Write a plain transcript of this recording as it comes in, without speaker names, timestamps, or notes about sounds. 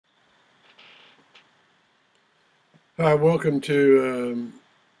Hi, welcome to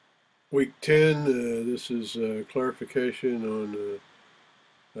week 10. This is clarification on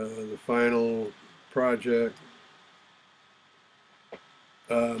the final project.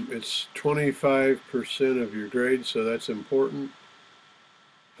 It's 25% of your grade, so that's important.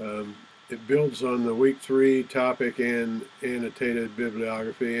 It builds on the week 3 topic and annotated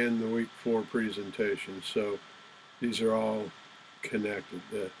bibliography and the week 4 presentation. So these are all connected.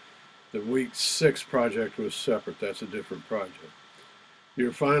 The week 6 project was separate. That's a different project.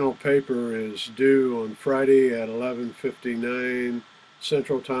 Your final paper is due on Friday at 11:59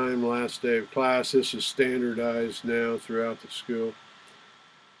 Central Time, last day of class. This is standardized now throughout the school.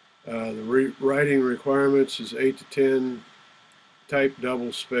 The writing requirements is 8 to 10 type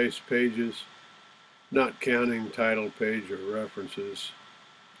double-space pages, not counting title page or references.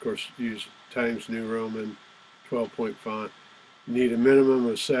 Of course, use Times New Roman 12-point font. You need a minimum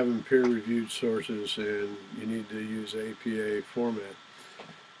of 7 peer-reviewed sources, and you need to use APA format.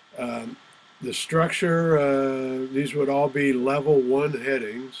 The structure, these would all be level 1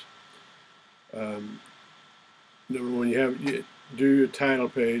 headings. When you do your title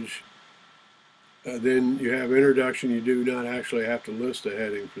page, then you have introduction. You do not actually have to list a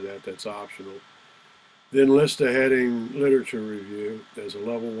heading for that. That's optional. Then list a heading, literature review, as a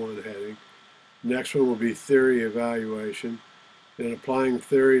level 1 heading. Next one will be theory evaluation. Then applying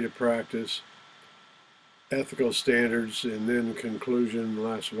theory to practice, ethical standards, and then conclusion,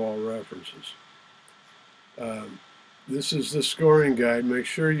 last of all, references. This is the scoring guide. Make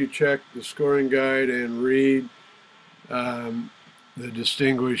sure you check the scoring guide and read the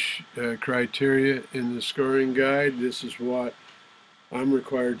distinguish criteria in the scoring guide. This is what I'm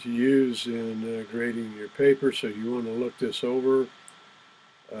required to use in grading your paper, so you want to look this over.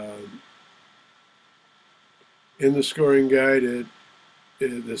 In the scoring guide,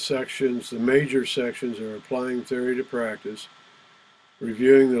 the major sections are applying theory to practice,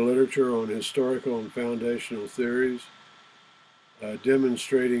 reviewing the literature on historical and foundational theories,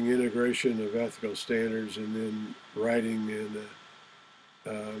 demonstrating integration of ethical standards, and then writing in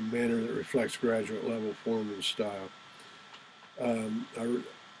a manner that reflects graduate level form and style. I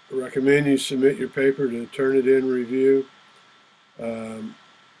recommend you submit your paper to Turnitin Review.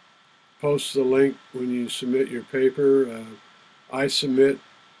 Post the link when you submit your paper. I submit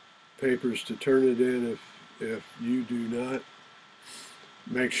papers to Turnitin if you do not.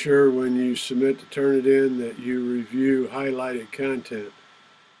 Make sure when you submit to Turnitin that you review highlighted content.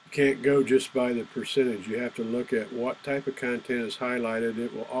 You can't go just by the percentage. You have to look at what type of content is highlighted.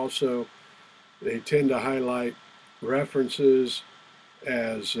 It will also, they tend to highlight references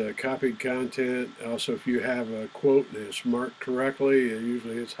as copied content. Also, if you have a quote and it's marked correctly,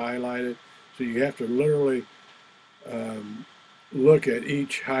 usually it's highlighted. So you have to literally look at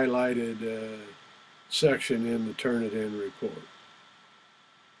each highlighted section in the Turnitin report.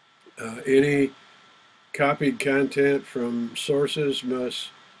 Any copied content from sources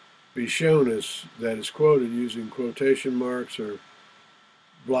must be shown as that is quoted using quotation marks or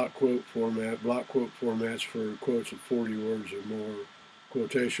block quote format. Block quote formats for quotes of 40 words or more.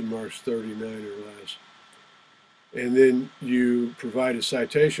 Quotation marks 39 or less. And then you provide a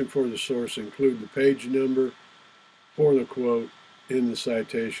citation for the source, include the page number for the quote in the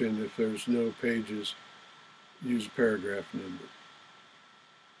citation. If there's no pages, use a paragraph number.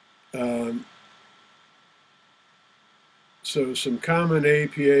 So some common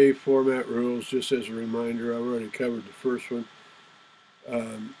APA format rules, just as a reminder. I've already covered the first one.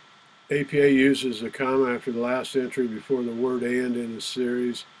 APA uses a comma after the last entry before the word "and" in a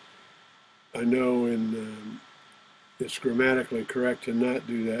series. I know it's grammatically correct to not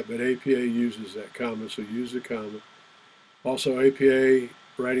do that, but APA uses that comma, so use the comma. Also, APA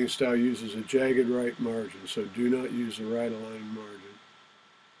writing style uses a jagged right margin, so do not use the right aligned margin.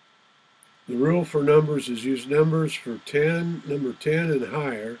 The rule for numbers is use numbers for number 10 and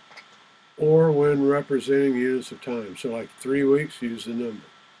higher, or when representing units of time. So like 3 weeks, use the number.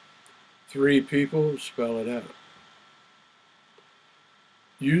 3 people, spell it out.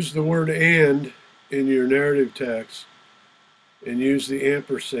 Use the word "and" in your narrative text, and use the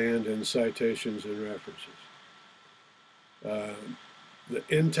ampersand in citations and references. The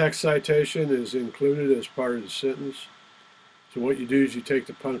in-text citation is included as part of the sentence. So what you do is you take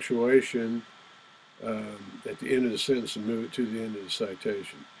the punctuation at the end of the sentence and move it to the end of the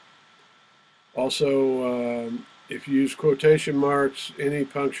citation. Also, if you use quotation marks, any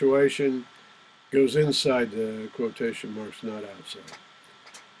punctuation goes inside the quotation marks, not outside.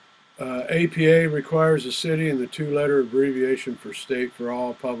 APA requires a city and the 2-letter abbreviation for state for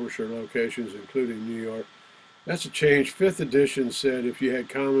all publisher locations, including New York. That's a change. 5th edition said if you had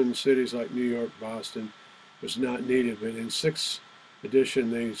common cities like New York, Boston, was not needed, but in 6th edition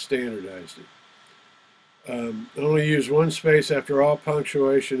they standardized it. Only use one space after all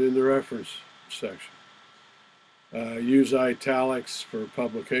punctuation in the reference section. Use italics for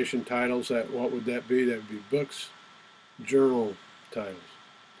publication titles. What would that be? That would be books, journal titles.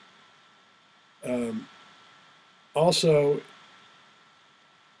 Also,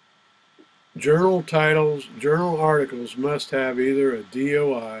 journal titles, journal articles must have either a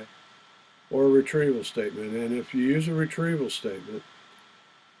DOI or a retrieval statement. And if you use a retrieval statement,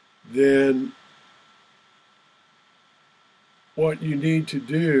 then what you need to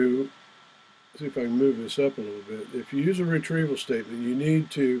do, see if I can move this up a little bit. If you use a retrieval statement, you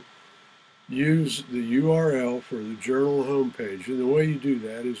need to use the URL for the journal homepage. And the way you do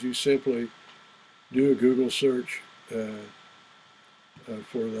that is you simply do a Google search for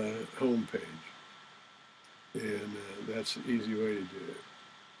the homepage. And that's the easy way to do it.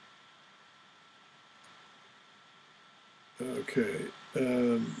 Okay.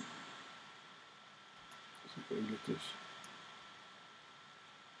 Let's see if I can get this.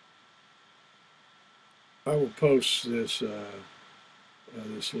 I will post this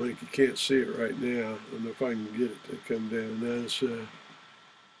this link. You can't see it right now. I don't know if I can get it to come down. That's oh,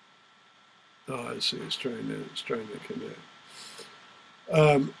 I see. It's trying to connect.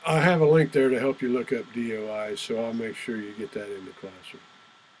 I have a link there to help you look up DOI, so I'll make sure you get that in the classroom.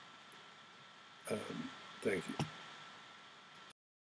 Thank you.